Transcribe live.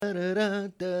What's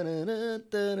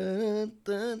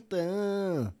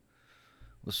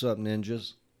up,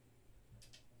 ninjas?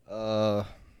 Uh,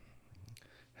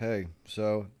 hey,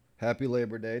 so happy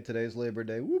Labor Day. Today's Labor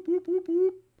Day. Whoop whoop whoop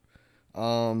whoop.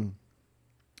 Um,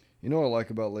 you know what I like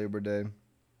about Labor Day?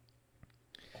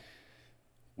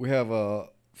 We have a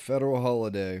federal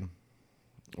holiday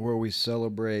where we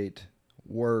celebrate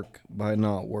work by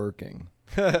not working.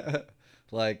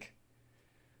 Like,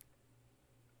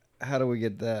 how do we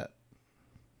get that?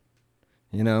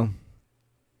 You know?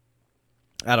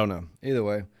 I don't know. Either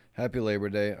way, happy Labor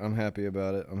Day. I'm happy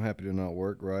about it. I'm happy to not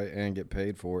work, right? And get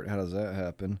paid for it. How does that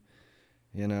happen?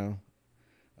 You know?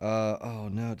 Oh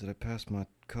no, did I pass my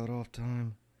cutoff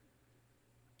time?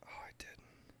 Oh, I didn't.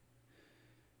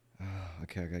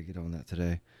 Okay, I gotta get on that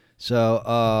today. So,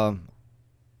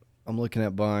 I'm looking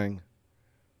at buying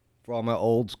for all my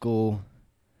old school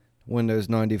Windows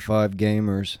 95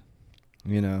 gamers,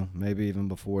 maybe even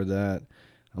before that.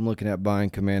 I'm looking at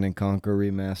buying Command and Conquer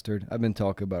Remastered. I've been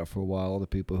talking about it for a while. All the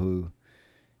people who,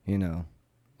 you know,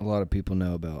 a lot of people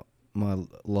know about my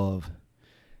love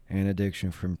and addiction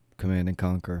for Command and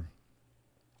Conquer.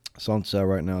 It's on sale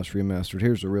right now. It's remastered.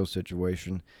 Here's the real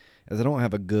situation: as I don't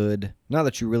have a good, not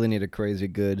that you really need a crazy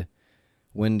good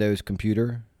Windows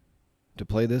computer to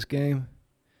play this game,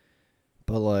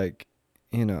 but like,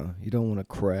 you don't want a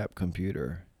crap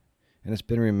computer, and it's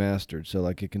been remastered, so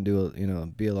like it can do,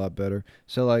 be a lot better.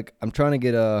 So like, I'm trying to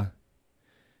get a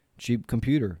cheap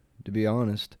computer, to be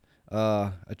honest,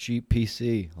 a cheap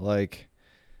PC. Like,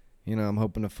 I'm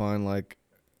hoping to find like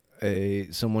a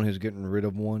someone who's getting rid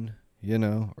of one,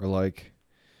 or like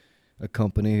a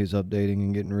company who's updating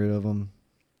and getting rid of them.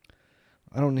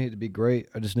 I don't need it to be great.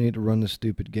 I just need to run this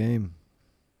stupid game.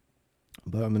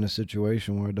 But I'm in a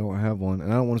situation where I don't have one,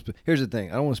 and I don't want to spend. Here's the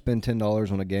thing: I don't want to spend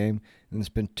 $10 on a game and then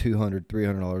spend $200,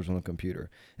 $300 on a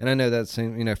computer. And I know that's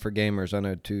for gamers. I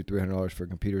know $200, $300 for a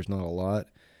computer is not a lot,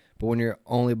 but when you're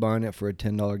only buying it for a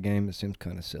 $10 game, it seems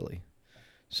kind of silly.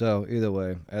 So either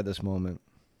way, at this moment,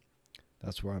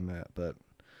 that's where I'm at. But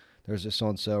there's this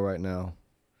on sale right now,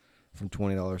 from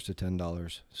 $20 to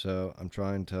 $10. So I'm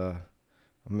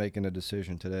making a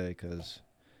decision today because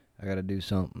I got to do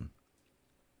something.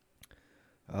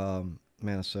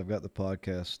 Man, so I've got the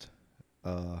podcast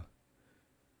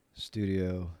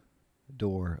studio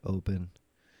door open,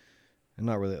 and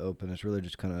not really open. It's really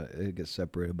just it gets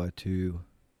separated by two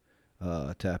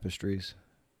tapestries.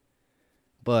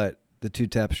 But the two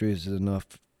tapestries is enough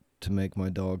to make my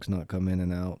dogs not come in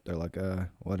and out. They're like,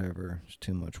 whatever, it's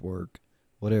too much work,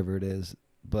 whatever it is.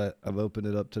 But I've opened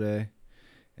it up today,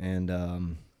 and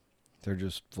they're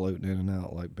just floating in and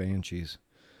out like banshees.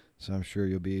 So I'm sure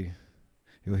you'll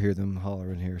hear them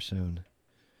hollering here soon,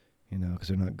 because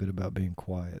they're not good about being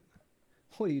quiet.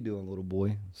 What are you doing, little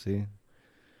boy? See?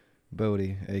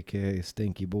 Bodie, a.k.a.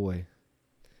 Stinky Boy.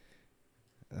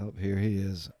 Oh, here he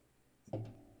is.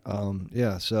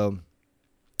 Yeah, so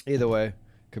either way,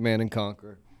 Command and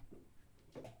Conquer.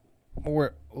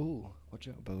 Ooh, watch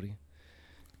out, Bodie.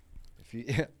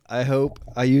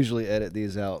 I usually edit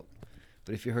these out,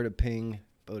 but if you heard a ping,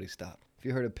 Bodie, stop. If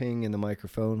you heard a ping in the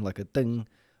microphone, like a thing,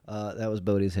 that was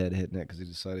Bodie's head hitting it because he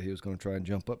decided he was going to try and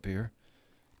jump up here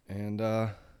and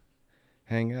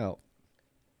hang out.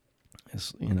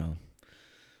 It's,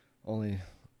 only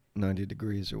 90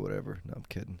 degrees or whatever. No, I'm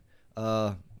kidding.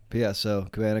 But yeah, so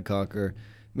Command and Conquer.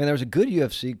 Man, there was a good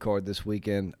UFC card this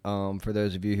weekend. For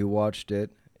those of you who watched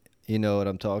it, you know what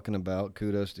I'm talking about.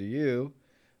 Kudos to you.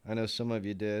 I know some of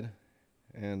you did,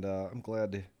 and I'm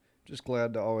just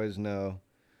glad to always know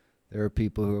there are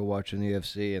people who are watching the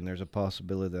UFC, and there's a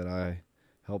possibility that I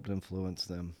helped influence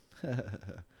them.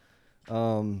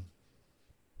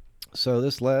 So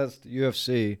this last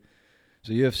UFC,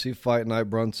 so UFC Fight Night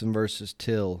Brunson versus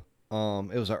Till.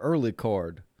 It was an early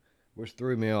card, which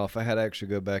threw me off. I had to actually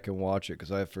go back and watch it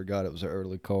because I forgot it was an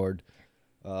early card.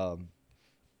 Um,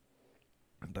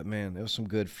 but man, there was some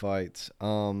good fights.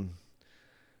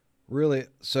 Really,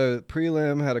 so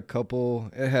prelim had a couple.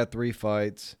 It had three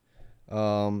fights.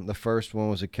 The first one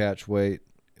was a catch weight.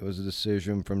 It was a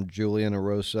decision from Julian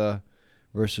Erosa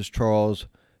versus Charles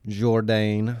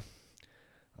Jourdain.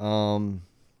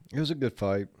 It was a good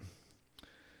fight,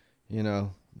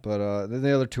 but then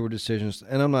the other two were decisions,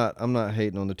 and I'm not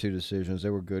hating on the two decisions. They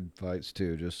were good fights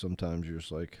too. Just sometimes you're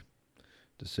just like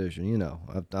decision.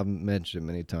 I've mentioned it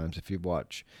many times. If you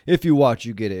watch,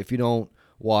 you get it. If you don't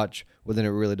watch, well, then it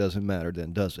really doesn't matter.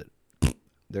 Then does it?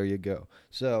 There you go.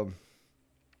 So,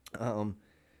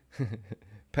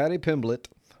 Paddy Pimblett,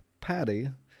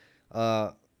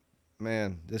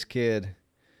 man, this kid.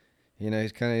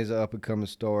 He's an up and coming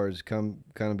star. He's kind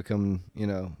of become,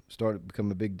 started to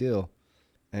become a big deal.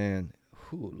 And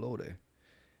Lordy.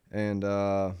 And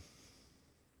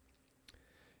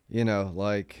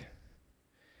like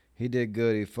he did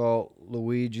good. He fought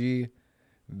Luigi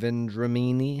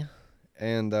Vendramini,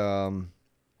 and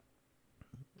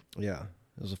yeah,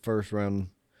 it was a first round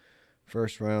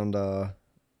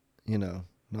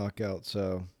knockout.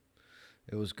 So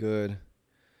it was good.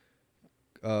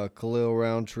 Khalil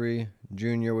Roundtree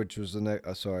Jr., which was the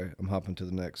next. Sorry, I'm hopping to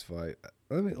the next fight.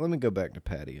 Let me go back to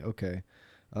Patty. Okay.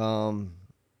 Um,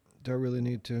 do I really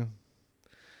need to?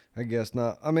 I guess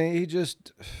not. I mean, he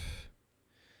just.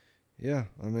 Yeah,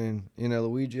 I mean,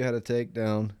 Luigi had a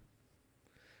takedown,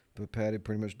 but Patty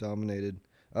pretty much dominated.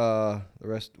 The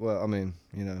rest, well, I mean,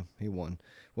 he won.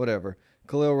 Whatever.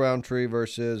 Khalil Roundtree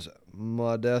versus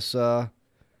Modessa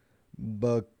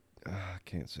Buck. I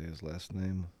can't say his last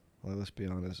name. Well, let's be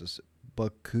honest. It's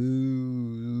Bakuskas.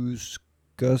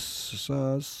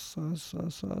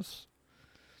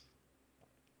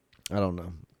 I don't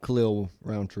know. Khalil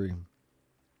Roundtree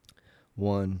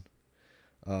won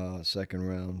second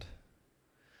round.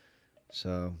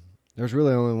 So there's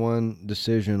really only one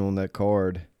decision on that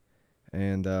card,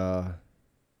 and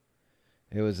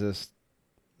it was this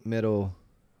middle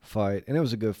fight, and it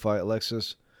was a good fight.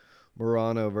 Alexis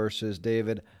Morano versus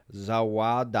David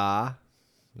Zawada.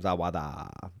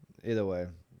 Either way,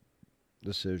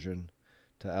 decision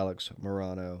to Alex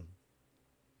Morano.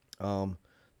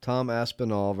 Tom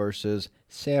Aspinall versus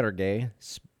Sergey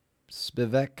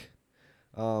Spivak.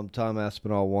 Tom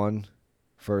Aspinall won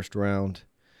first round.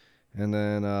 And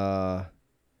then the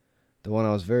one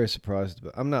I was very surprised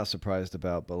about. I'm not surprised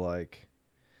about, but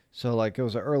it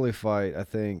was an early fight, I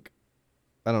think.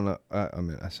 I don't know.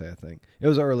 I say I think. It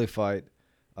was an early fight.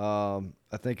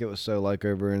 I think it was so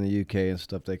over in the UK and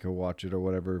stuff they could watch it or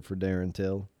whatever for Darren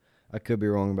Till. I could be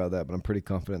wrong about that, but I'm pretty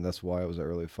confident that's why it was an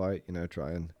early fight.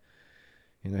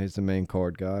 He's the main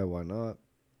card guy. Why not?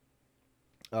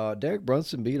 Derek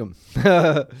Brunson beat him.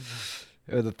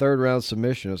 The third round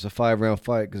submission. It was a 5-round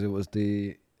fight because it was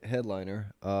the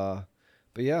headliner. But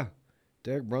yeah,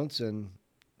 Derek Brunson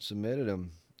submitted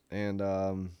him, and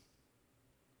I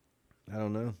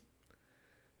don't know.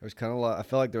 There's kind of a lot. I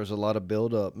felt like there was a lot of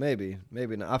build up. Maybe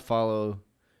not. I follow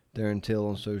Darren Till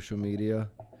on social media,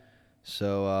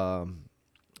 so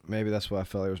maybe that's why I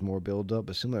felt like there was more build up.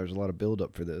 But it seemed like there was a lot of build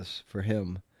up for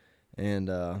him, and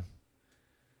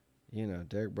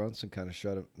Derek Brunson kind of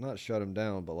not shut him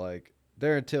down, but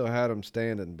Darren Till had him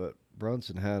standing, but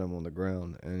Brunson had him on the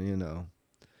ground, and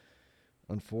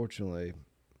unfortunately,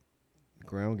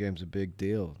 ground game's a big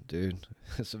deal, dude.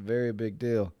 It's a very big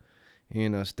deal.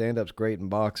 Stand-up's great in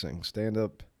boxing.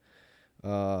 Stand-up,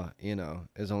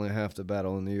 is only half the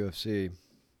battle in the UFC.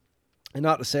 And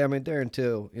not to say, Darren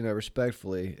Till,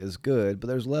 respectfully, is good, but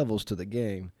there's levels to the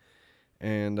game.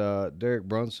 And Derek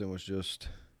Brunson was just,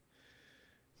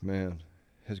 man,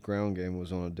 his ground game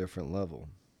was on a different level.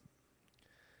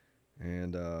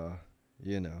 And,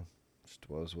 just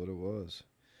was what it was.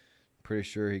 Pretty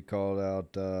sure he called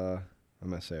out,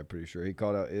 I'm pretty sure. He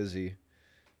called out Izzy.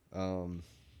 Did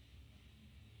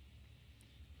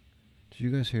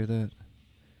you guys hear that?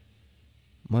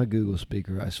 My Google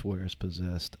speaker, I swear, is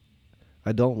possessed.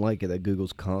 I don't like it that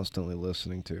Google's constantly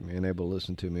listening to me and able to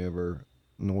listen to me over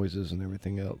noises and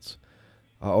everything else.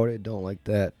 I already don't like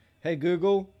that. Hey,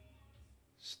 Google,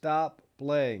 stop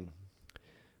playing.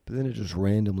 But then it just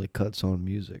randomly cuts on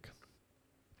music.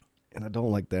 And I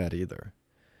don't like that either.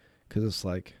 Because it's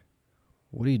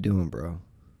what are you doing, bro?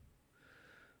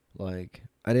 I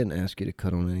didn't ask you to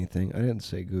cut on anything. I didn't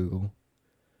say Google.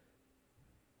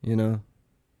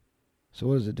 So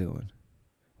what is it doing?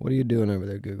 What are you doing over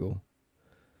there, Google?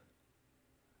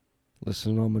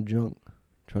 Listening to all my junk?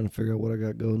 Trying to figure out what I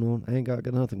got going on? I ain't got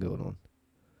nothing going on.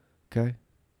 Okay?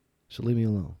 So leave me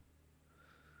alone.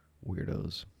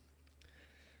 Weirdos.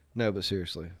 No, but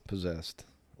seriously, possessed.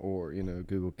 Or,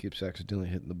 Google keeps accidentally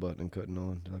hitting the button and cutting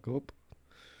on. Oh,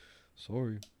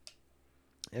 sorry.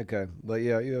 Okay, but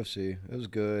yeah, UFC. It was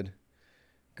good.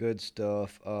 Good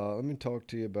stuff. Let me talk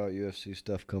to you about UFC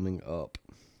stuff coming up.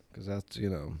 Because that's,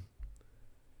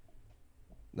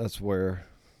 that's where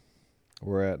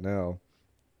we're at now.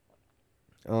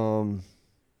 On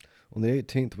the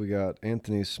 18th, we got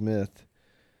Anthony Smith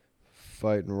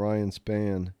fighting Ryan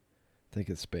Spann. I think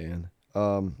it's Spann.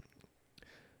 I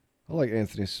like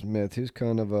Anthony Smith. He's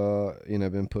kind of,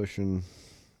 been pushing,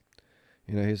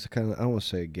 he's kind of, I don't want to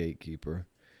say a gatekeeper,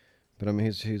 but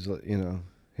he's he's a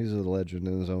legend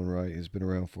in his own right. He's been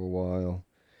around for a while,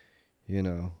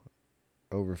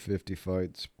 over 50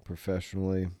 fights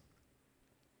professionally,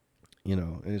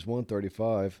 and he's won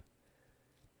 35,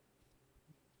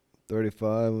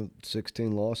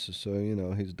 16 losses,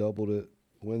 so, he's doubled it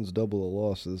Wins double the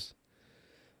losses.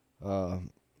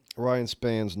 Ryan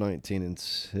Span's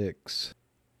 19-6.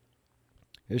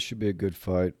 It should be a good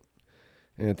fight.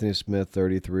 Anthony Smith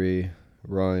 33,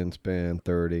 Ryan Span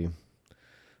 30.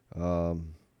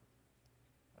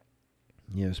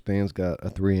 Span's got a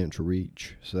 3-inch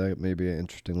reach, so that may be an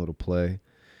interesting little play.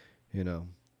 You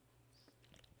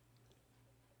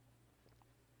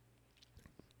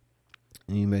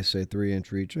may say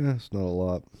 3-inch reach. It's not a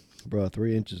lot. Bro,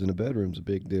 3 inches in a bedroom's a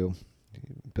big deal.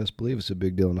 Best believe it's a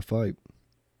big deal in a fight.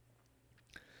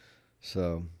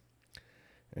 So,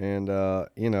 and,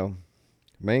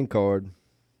 main card,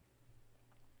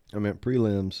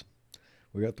 prelims.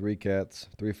 We got 3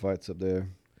 fights up there.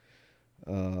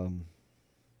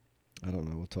 I don't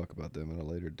know. We'll talk about them at a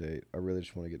later date. I really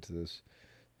just want to get to this.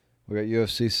 We got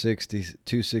UFC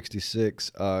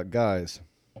 266. Guys,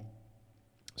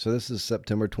 so this is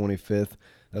September 25th.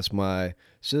 That's my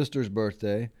sister's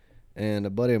birthday and a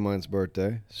buddy of mine's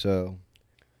birthday. So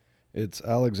it's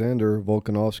Alexander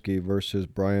Volkanovski versus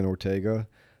Brian Ortega.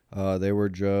 They were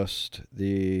just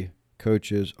the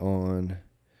coaches on,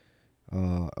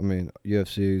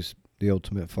 UFC's The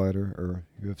Ultimate Fighter, or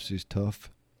UFC's Tough.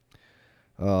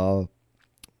 They're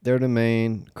the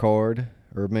main card,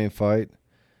 or main fight.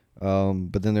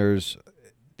 But then there's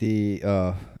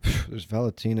there's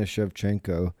Valentina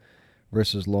Shevchenko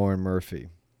versus Lauren Murphy.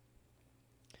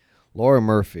 Lauren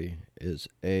Murphy is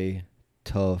a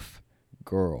tough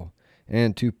girl.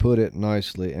 And to put it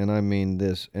nicely, and I mean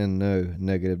this in no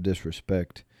negative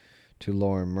disrespect to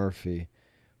Lauren Murphy,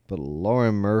 but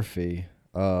Lauren Murphy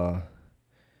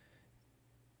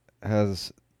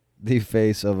has the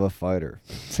face of a fighter.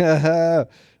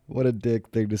 What a dick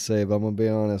thing to say, but I'm going to be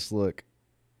honest. Look,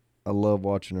 I love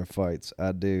watching her fights.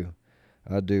 I do,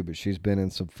 but she's been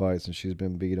in some fights and she's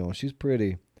been beat on. She's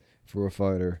pretty for a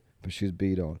fighter, but she's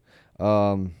beat on.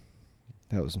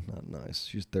 That was not nice.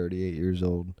 She's 38 years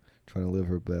old, trying to live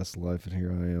her best life, and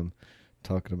here I am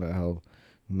talking about how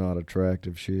not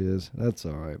attractive she is. That's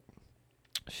all right.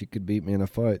 She could beat me in a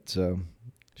fight, so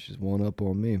she's one up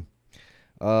on me.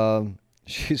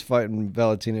 She's fighting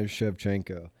Valentina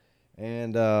Shevchenko.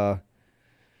 And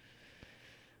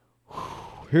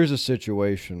here's a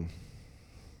situation,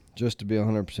 just to be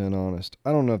 100% honest.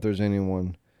 I don't know if there's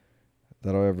anyone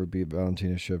that'll ever beat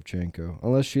Valentina Shevchenko,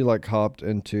 unless she hopped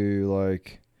into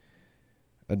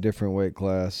a different weight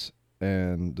class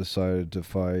and decided to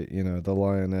fight, the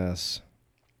Lioness.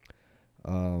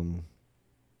 I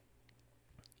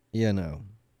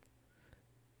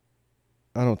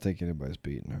don't think anybody's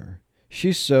beating her.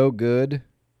 She's so good.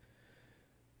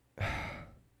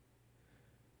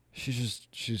 She's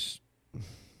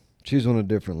on a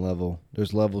different level.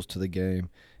 There's levels to the game,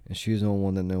 and she's on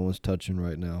one that no one's touching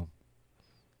right now.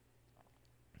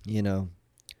 She's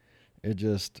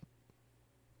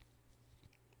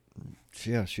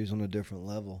on a different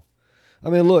level.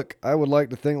 Look, I would like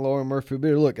to think Lauren Murphy would be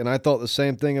her. Look, and I thought the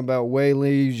same thing about Wei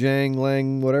Li, Zhang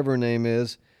Lang, whatever her name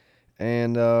is,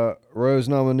 and Rose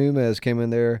Namajunas came in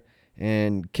there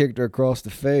and kicked her across the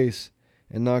face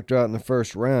and knocked her out in the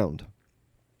first round.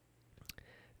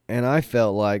 And I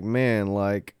felt Wei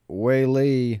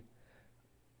Li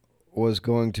was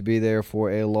going to be there for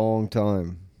a long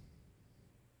time.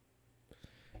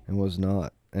 And was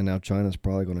not. And now China's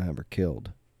probably going to have her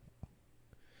killed.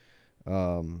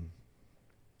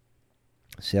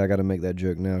 See, I got to make that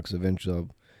joke now because eventually,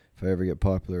 if I ever get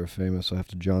popular or famous, I'll have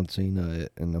to John Cena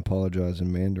it and apologize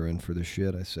in Mandarin for the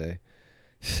shit I say.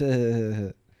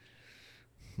 He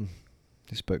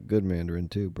spoke good Mandarin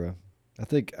too, bro.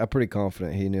 I'm pretty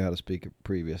confident he knew how to speak it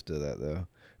previous to that, though.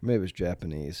 Maybe it was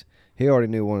Japanese. He already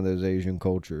knew one of those Asian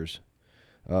cultures.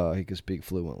 He could speak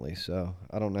fluently, so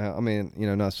I don't know how.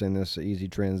 Not saying this is an easy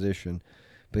transition,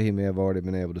 but he may have already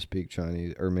been able to speak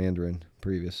Chinese or Mandarin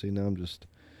previously. Now I'm just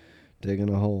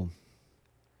digging a hole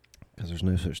because there's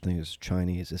no such thing as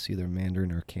Chinese. It's either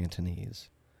Mandarin or Cantonese.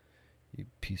 You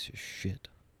piece of shit.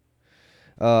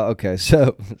 Okay,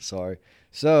 so sorry.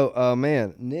 So,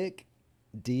 Nick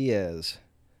Diaz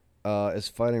is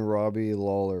fighting Robbie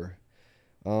Lawler.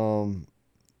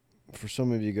 For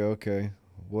some of you go, okay,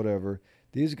 whatever.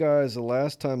 These guys, the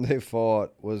last time they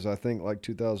fought was, I think,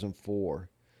 2004.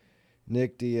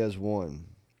 Nick Diaz won.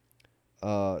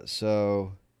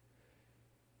 So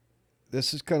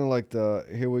this is kind of like the,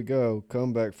 here we go,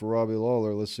 comeback for Robbie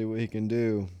Lawler. Let's see what he can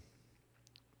do.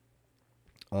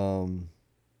 I'm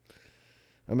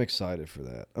excited for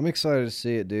that. I'm excited to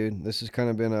see it, dude. This has kind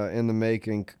of been a in the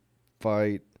making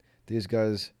fight. These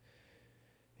guys,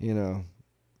 look,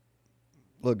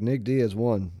 Nick Diaz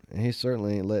won, and he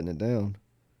certainly ain't letting it down.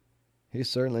 He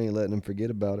certainly ain't letting him forget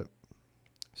about it.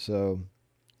 So,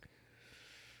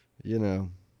 you know,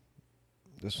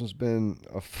 this one's been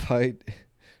a fight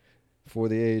for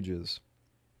the ages.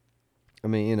 I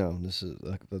mean, this is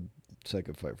like the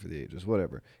second fight for the ages.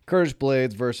 Whatever. Curtis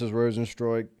Blades versus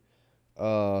Rosenstruik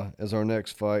as our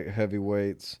next fight,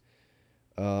 heavyweights.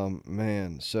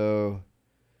 Man, so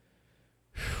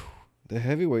the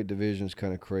heavyweight division is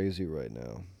kind of crazy right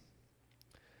now.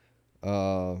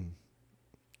 Um,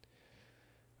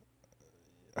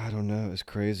 I don't know. It's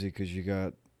crazy because you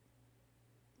got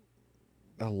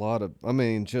a lot of. I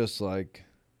mean, just like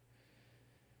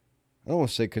I don't want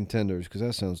to say contenders because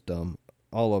that sounds dumb.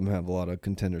 All of them have a lot of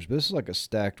contenders, but this is like a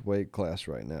stacked weight class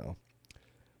right now.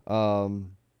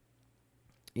 Um,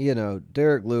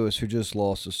 Derek Lewis, who just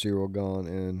lost to Cyril Gahn,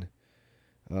 and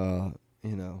uh,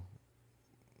 you know,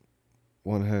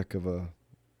 one heck of a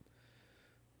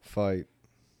fight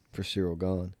for Cyril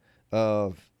Gahn. Uh,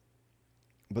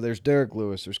 but there's Derek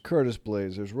Lewis, there's Curtis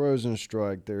Blades, there's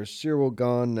Rosenstrike, there's Cyril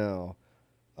Gahn now.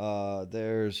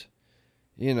 There's,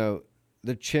 you know,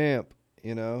 the champ,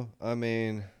 I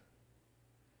mean,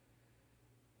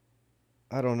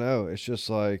 I don't know. It's just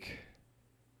like,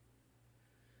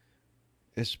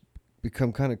 it's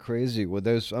become kind of crazy with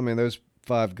those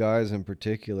five guys in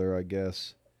particular, I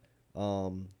guess.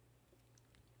 Um,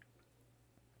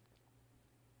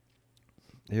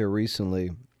 Here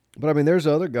recently. But I mean, there's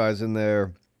other guys in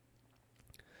there.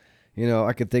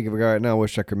 I could think of a guy right now. I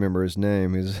wish I could remember his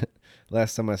name. His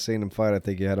last time I seen him fight, I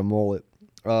think he had a mullet.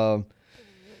 Um,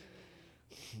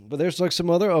 but there's like some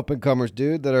other up and comers,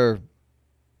 dude, they're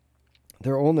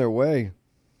on their way.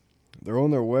 They're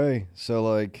on their way. So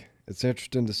like, it's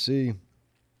interesting to see.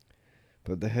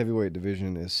 But the heavyweight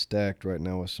division is stacked right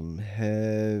now with some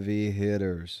heavy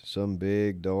hitters, some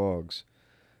big dogs.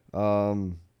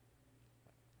 Um,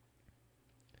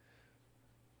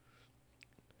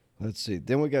 let's see.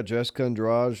 Then we got Jessica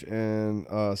Andrade and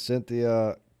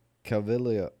Cynthia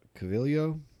Cavillo.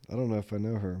 I don't know if I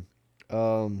know her.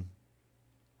 Can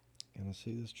I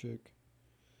see this chick?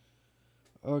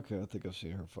 Okay, I think I've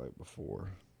seen her fight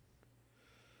before.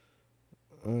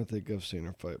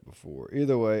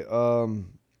 Either way, they're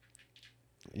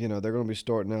going to be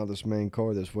starting out this main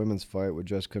card, this women's fight with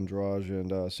Jessica Andrade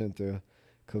and Cynthia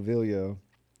Cavillo.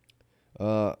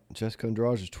 Jessica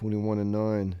Andrade is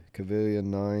 21-9, Cavillo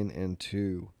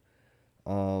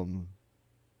 9-2.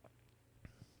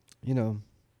 You know,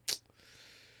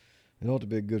 it ought to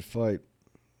be a good fight.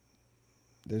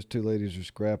 Those two ladies are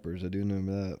scrappers. I do know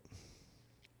that.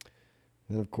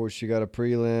 Then of course you got a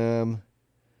prelim.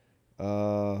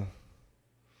 Marlon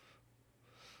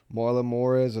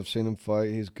Moraes, I've seen him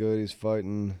fight. He's good. He's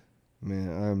fighting. Man,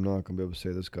 I'm not gonna be able to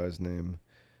say this guy's name.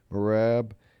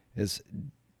 Marab is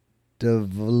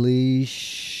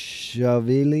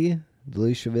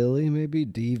Dvalishvili, maybe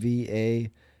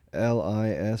Dvalishvili.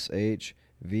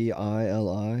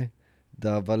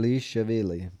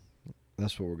 Dvalishvili.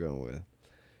 That's what we're going with.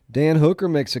 Dan Hooker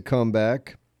makes a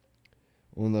comeback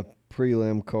on the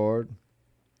prelim card.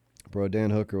 Bro, Dan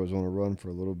Hooker was on a run for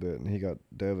a little bit, and he got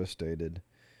devastated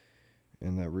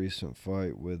in that recent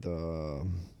fight with,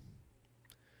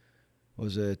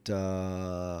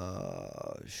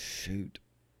 shoot.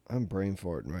 I'm brain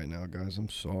farting right now, guys. I'm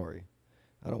sorry.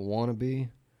 I don't want to be,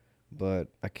 but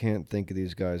I can't think of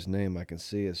these guys' name. I can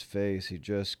see his face. He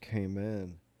just came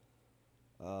in.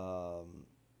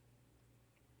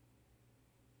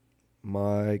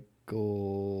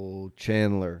 Michael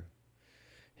Chandler.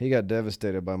 He got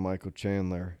devastated by Michael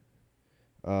Chandler.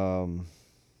 Dude,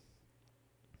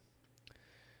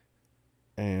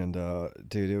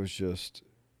 it was just,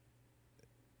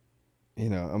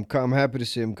 I'm happy to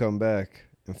see him come back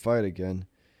and fight again.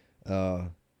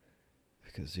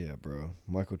 Because, yeah, bro,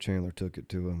 Michael Chandler took it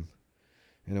to him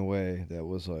in a way that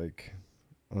was like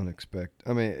unexpected.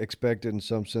 I mean, expected in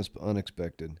some sense, but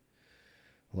unexpected.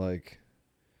 Like,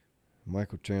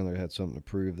 Michael Chandler had something to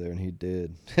prove there, and he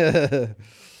did.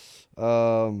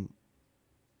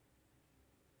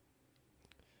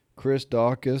 Chris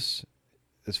Dawkins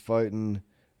is fighting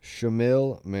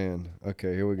Shamil. Man,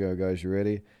 okay, here we go, guys. You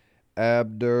ready?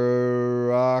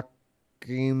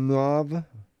 Abdurakimov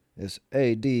is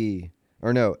Abdurakimov.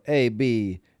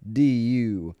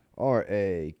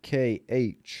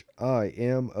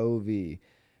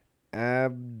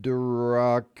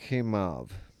 Abdurakimov.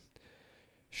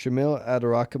 Shamil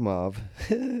Abdurakimov.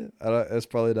 That's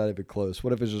probably not even close.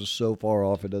 What if it's just so far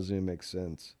off it doesn't even make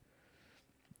sense?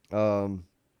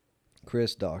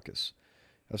 Chris Dawkins.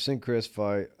 I've seen Chris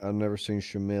fight. I've never seen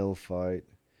Shamil fight.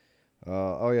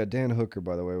 Oh yeah, Dan Hooker,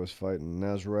 by the way, was fighting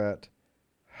Nasrat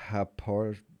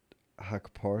Hakparsat.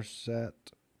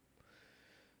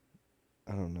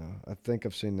 I don't know. I think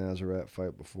I've seen Nasrat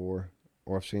fight before,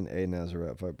 Or I've seen a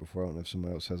Nazarat fight before. I don't know if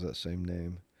somebody else has that same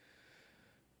name.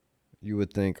 You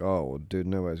would think, oh, well, dude,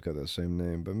 nobody's got that same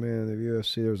name. But, man, the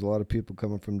UFC, there's a lot of people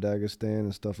coming from Dagestan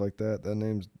and stuff like that. That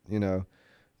name's,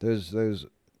 those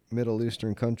Middle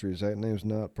Eastern countries, that name's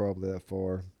not probably that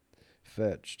far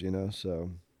fetched,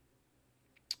 so.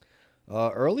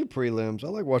 Early prelims. I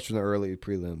like watching the early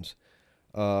prelims.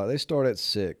 They start at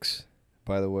 6,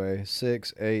 by the way.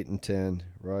 6, 8, and 10,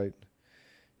 right?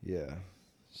 Yeah.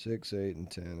 6, 8,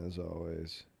 and 10, as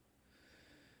always.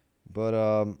 But,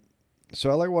 so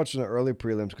I like watching the early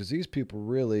prelims because these people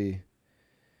really,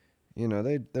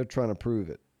 they're trying to prove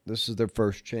it. This is their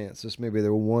first chance. This may be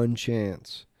their one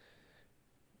chance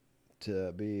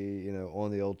to be,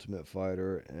 on the Ultimate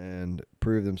Fighter and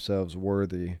prove themselves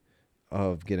worthy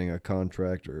of getting a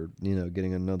contract or,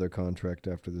 getting another contract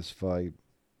after this fight.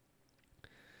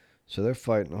 So they're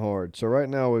fighting hard. So right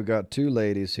now we've got 2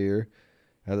 ladies here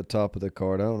at the top of the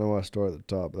card. I don't know why I started at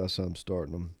the top, but that's how I'm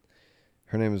starting them.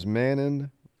 Her name is Manon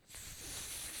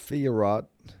Fiorot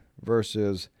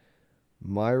versus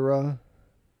Mayra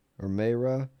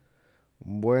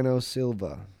Bueno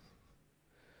Silva.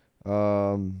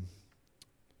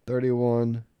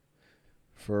 31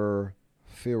 for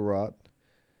Fiorot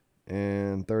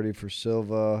and 30 for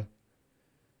Silva.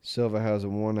 Silva has a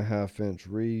 1.5 inch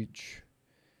reach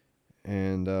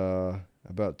and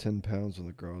about 10 pounds on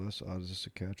the girl. That's odd. Is this a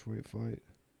catch weight fight?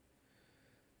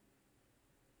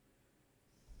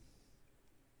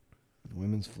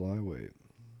 Women's flyweight.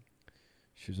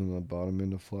 She's on the bottom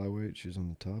end of flyweight. She's on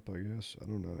the top, I guess. I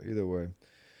don't know. Either way.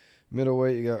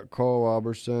 Middleweight, you got Carl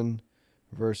Robertson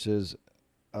versus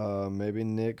maybe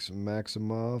Nick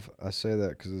Maximov. I say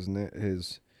that because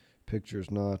his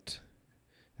picture's not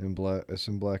in black. It's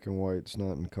in black and white. It's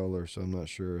not in color, so I'm not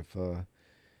sure if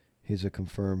he's a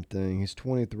confirmed thing. He's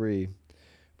 23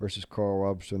 versus Carl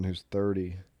Robertson, who's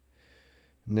 30.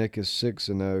 Nick is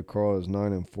 6-0. Carl is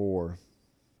 9-4.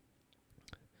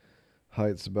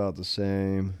 Height's about the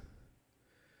same.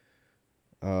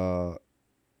 Man,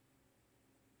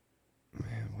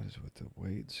 what is with the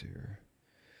weights here?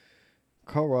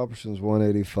 Carl Robertson's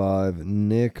 185.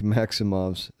 Nick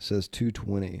Maximov's says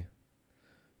 220.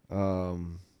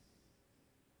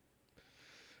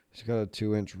 He's got a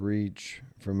 2-inch reach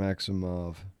for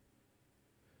Maximov.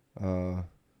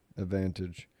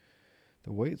 Advantage.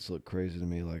 The weights look crazy to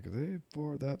me. Like, are they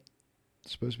for that?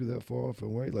 Supposed to be that far off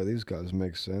in weight? Like, these guys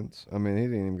make sense. I mean,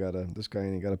 this guy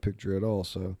ain't even got a picture at all,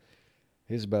 so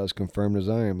he's about as confirmed as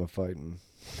I am of fighting.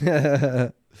 We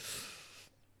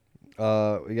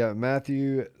got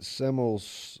Matthew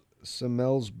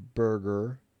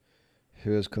Semmelsberger,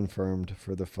 who is confirmed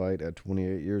for the fight at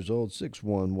 28 years old, 6'1",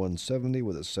 170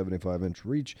 with a 75-inch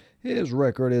reach. His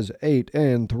record is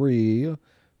 8-3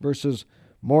 versus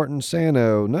Martin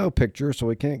Sano. No picture, so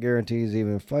we can't guarantee he's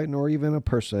even fighting or even a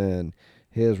person.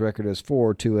 His record is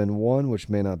 4-2-1, which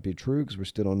may not be true because we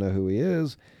still don't know who he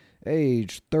is.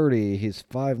 Age 30. He's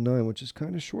 5'9", which is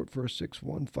kind of short for a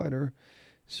 6'1" fighter.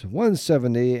 It's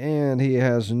 170, and he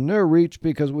has no reach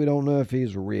because we don't know if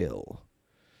he's real.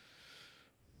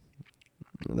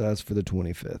 That's for the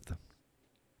 25th.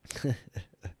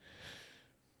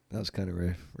 That's kind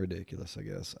of ridiculous, I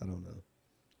guess. I don't know.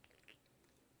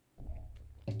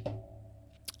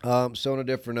 So on a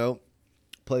different note,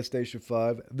 PlayStation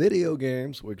 5 video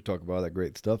games. We could talk about that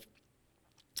great stuff.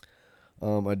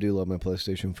 I do love my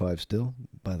PlayStation 5 still,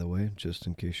 by the way, just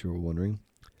in case you were wondering.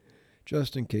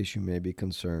 Just in case you may be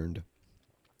concerned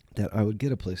that I would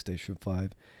get a PlayStation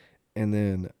 5 and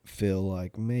then feel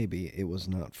like maybe it was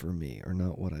not for me or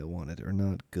not what I wanted or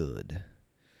not good.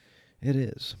 It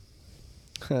is.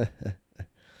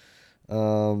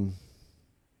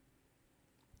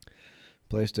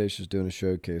 PlayStation's doing a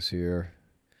showcase here,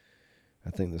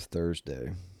 I think this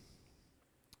Thursday.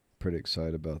 Pretty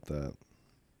excited about that.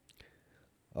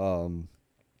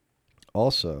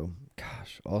 Also,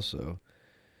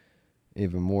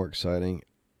 even more exciting,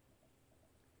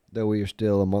 though we are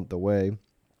still a month away,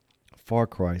 Far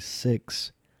Cry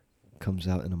 6 comes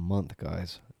out in a month,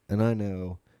 guys. And I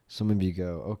know some of you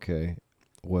go, okay,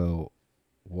 well,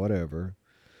 whatever.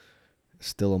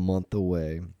 Still a month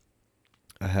away.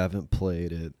 I haven't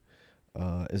played it.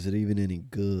 Is it even any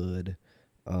good?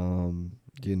 Can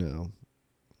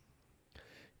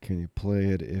you play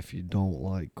it if you don't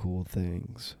like cool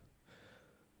things?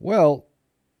 Well,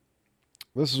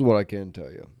 this is what I can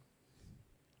tell you.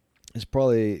 It's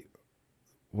probably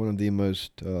one of the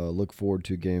most look forward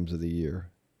to games of the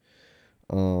year.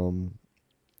 2,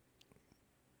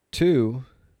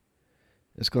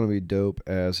 it's going to be dope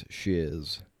as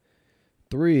shiz.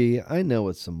 3, I know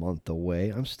it's a month away.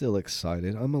 I'm still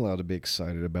excited. I'm allowed to be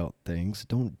excited about things.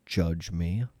 Don't judge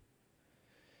me.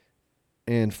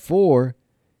 And 4,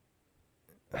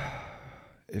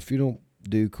 if you don't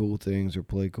do cool things or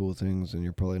play cool things, then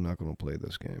you're probably not going to play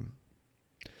this game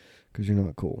because you're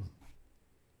not cool.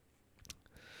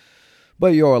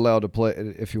 But you are allowed to play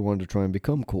it if you wanted to try and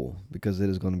become cool, because it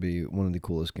is going to be one of the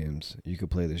coolest games you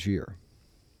could play this year.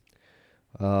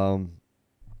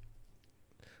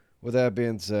 With that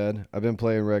being said, I've been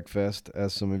playing Wreckfest,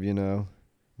 as some of you know.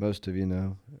 Most of you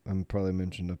know. I'm probably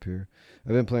mentioned up here.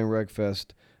 I've been playing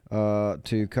Wreckfest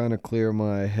to kind of clear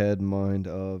my head and mind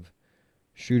of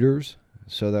shooters,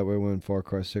 so that way when Far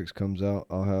Cry 6 comes out,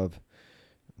 I'll have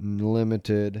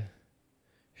limited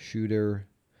shooter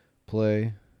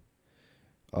play.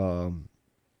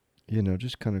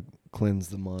 Just kind of cleanse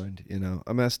the mind.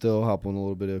 I might still hop on a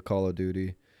little bit of Call of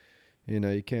Duty.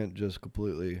 You can't just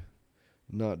completely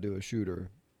not do a shooter.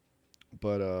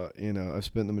 But I've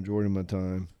spent the majority of my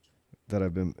time that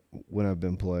I've been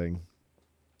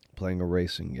playing a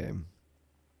racing game.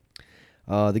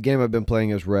 The game I've been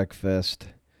playing is Wreckfest.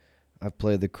 I've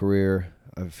played the career.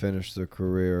 I've finished the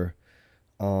career.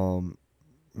 Man,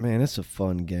 it's a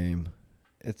fun game.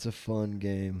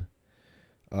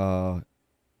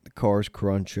 The cars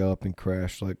crunch up and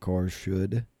crash like cars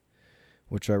should,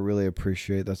 which I really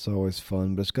appreciate. That's always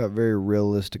fun. But it's got very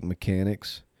realistic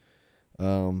mechanics.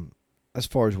 As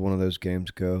far as one of those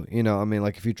games go,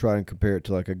 like if you try and compare it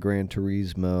to like a Gran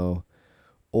Turismo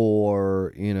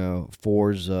or,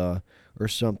 Forza or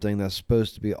something that's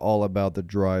supposed to be all about the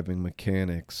driving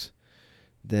mechanics,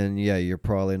 then yeah, it's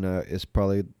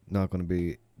probably not going to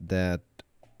be that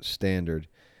standard.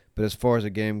 But as far as the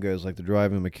game goes, like the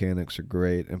driving mechanics are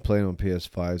great, and playing on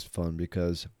PS5 is fun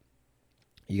because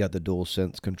you got the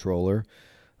DualSense controller,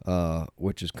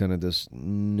 which is kind of this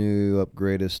new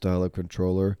upgraded style of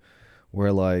controller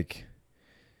where like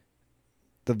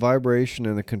the vibration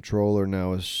in the controller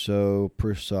now is so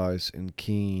precise and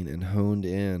keen and honed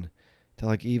in to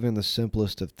like even the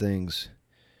simplest of things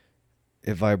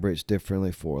it vibrates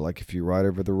differently for. Like if you ride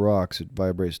over the rocks, it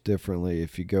vibrates differently.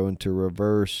 If you go into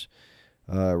reverse,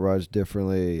 it rides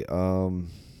differently, or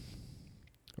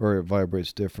it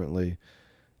vibrates differently.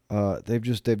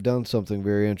 They've done something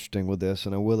very interesting with this,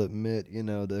 and I will admit,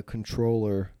 the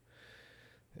controller,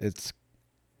 it's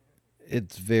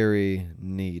very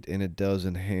neat, and it does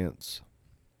enhance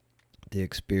the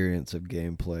experience of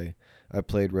gameplay. I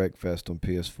played Wreckfest on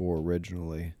PS4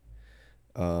 originally,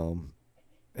 and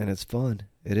it's fun.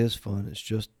 It is fun.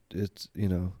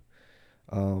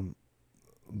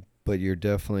 But I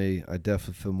definitely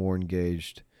feel more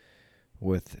engaged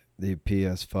with the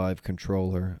PS5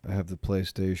 controller. I have the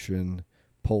PlayStation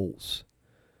Pulse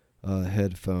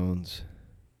headphones.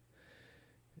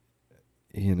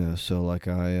 So like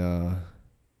I'm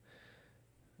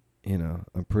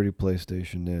pretty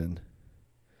PlayStation in.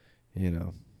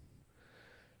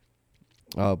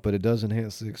 But it does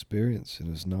enhance the experience,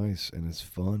 and it's nice, and it's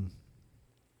fun.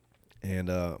 And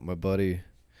my buddy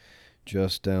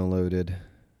just downloaded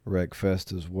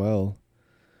Wreckfest as well.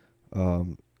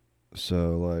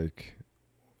 So like,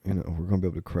 we're gonna be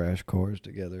able to crash cars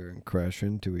together and crash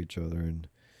into each other, and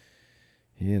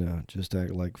just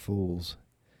act like fools.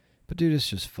 But dude, it's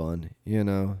just fun.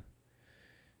 You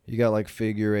got like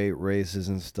figure 8 races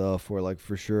and stuff where like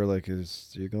for sure like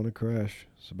you're gonna crash.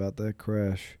 It's about that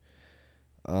crash.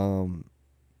 The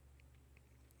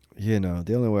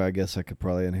only way I guess I could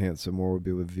probably enhance it more would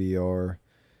be with VR,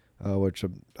 which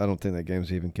I don't think that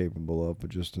game's even capable of. But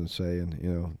just in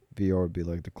saying, VR would be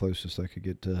like the closest I could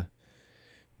get to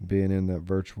being in that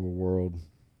virtual world.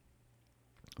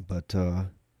 But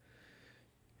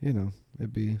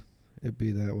it'd be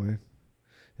that way.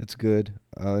 It's good.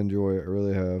 I enjoy it. I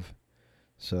really have.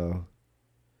 So,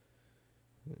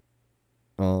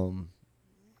 I don't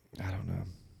know.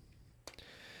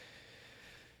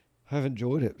 I've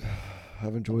enjoyed it.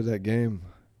 I've enjoyed that game.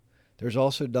 There's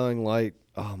also Dying Light.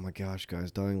 Oh my gosh,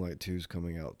 guys, Dying Light 2 is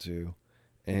coming out too,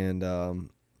 and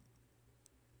I'm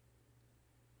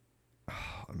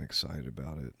excited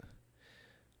about it.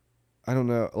 I don't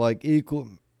know, like I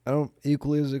don't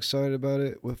equally as excited about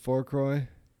it with Far Cry.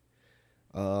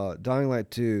 Dying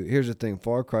Light 2. Here's the thing: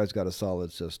 Far Cry's got a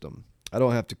solid system. I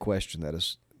don't have to question that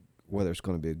as whether it's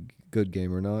going to be a good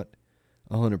game or not.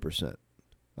 100%.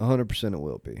 100% it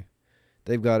will be.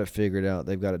 They've got it figured out.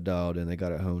 They've got it dialed in. They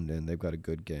got it honed in. They've got a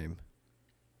good game.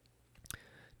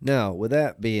 Now, with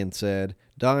that being said,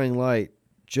 Dying Light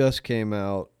just came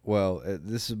out. Well,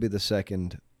 this will be the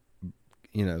second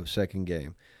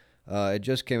game. It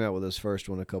just came out with its first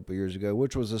one a couple years ago,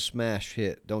 which was a smash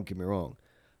hit. Don't get me wrong.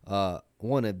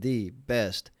 One of the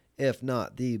best, if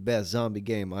not the best, zombie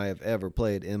game I have ever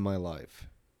played in my life.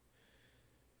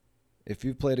 If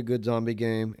you've played a good zombie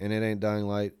game and it ain't Dying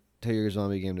Light, tell your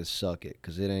zombie game to suck it,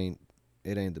 cause it ain't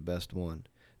the best one.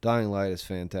 Dying Light is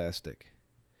fantastic.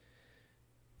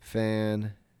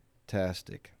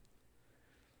 Fantastic.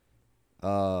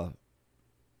 Uh,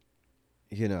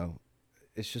 you know,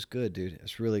 it's just good, dude.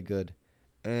 It's really good.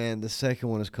 And the second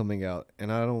one is coming out,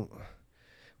 and I don't.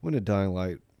 When did Dying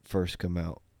Light first come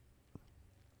out?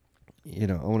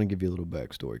 I want to give you a little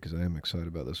backstory because I am excited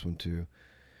about this one too,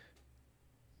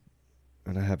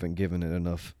 and I haven't given it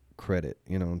enough credit.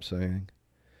 You know what I'm saying?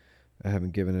 I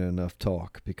haven't given it enough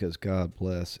talk because God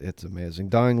bless, it's amazing.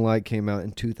 Dying Light came out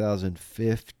in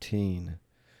 2015,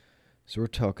 so we're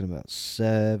talking about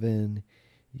 7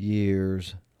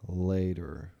 years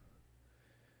later.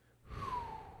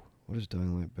 What is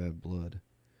Dying Light Bad Blood?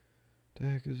 The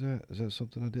heck is that? Is that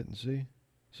something I didn't see?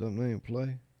 Something I didn't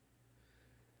play?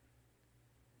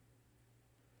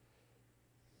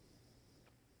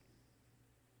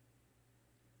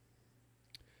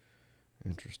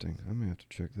 Interesting. I may have to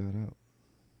check that out.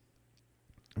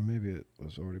 Or maybe it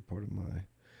was already part of my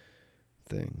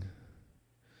thing.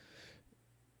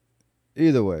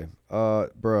 Either way,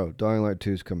 bro, Dying Light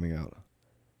 2 is coming out.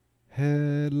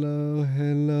 Hello,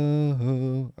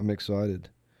 hello. I'm excited.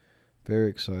 Very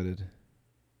excited.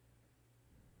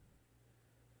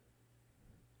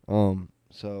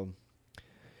 So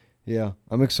yeah,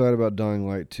 I'm excited about Dying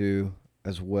Light 2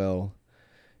 as well.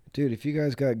 Dude, if you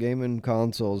guys got gaming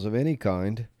consoles of any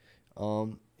kind,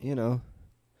 um, you know,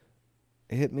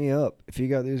 hit me up. If you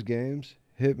got these games,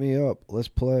 hit me up. Let's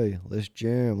play. Let's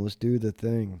jam. Let's do the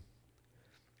thing.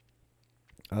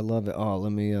 I love it. Oh,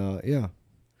 yeah.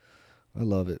 I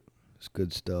love it. It's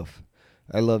good stuff.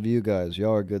 I love you guys.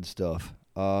 Y'all are good stuff.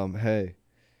 Hey,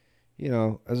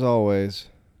 as always,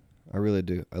 I really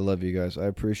do. I love you guys. I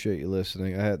appreciate you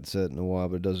listening. I hadn't said it in a while,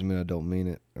 but it doesn't mean I don't mean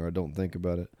it or I don't think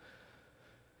about it.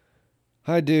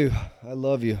 I do. I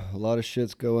love you. A lot of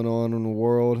shit's going on in the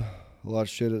world. A lot of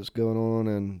shit that's going on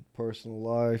in personal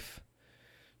life.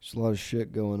 There's a lot of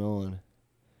shit going on.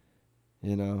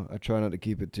 I try not to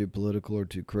keep it too political or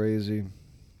too crazy.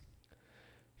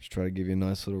 Just try to give you a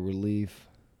nice little relief.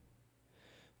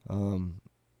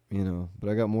 But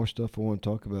I got more stuff I want to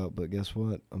talk about, but guess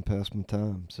what? I'm past my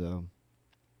time, so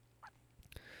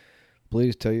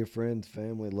please tell your friends,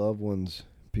 family, loved ones,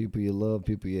 people you love,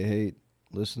 people you hate,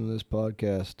 listen to this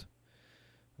podcast.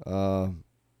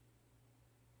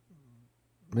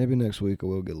 Maybe next week I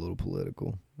will get a little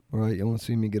political. All right, you want to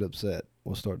see me get upset?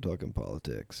 We'll start talking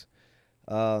politics.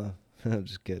 I'm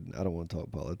just kidding. I don't want to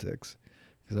talk politics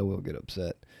because I will get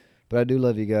upset. But I do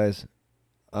love you guys.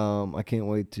 I can't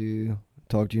wait to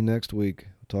talk to you next week.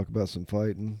 Talk about some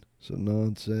fighting, some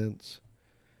nonsense.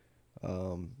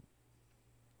 I'll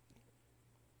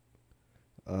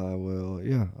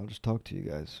just talk to you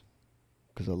guys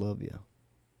because I love you.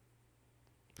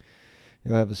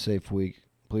 Y'all have a safe week.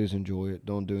 Please enjoy it.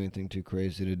 Don't do anything too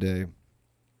crazy today.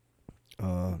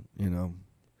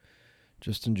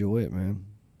 Just enjoy it, man.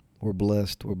 We're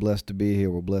blessed. We're blessed to be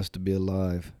here. We're blessed to be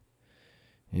alive.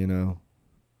 We're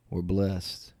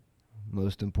blessed.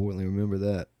 Most importantly, remember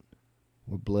that.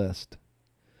 We're blessed.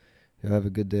 Y'all have a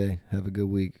good day. Have a good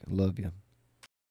week. Love you.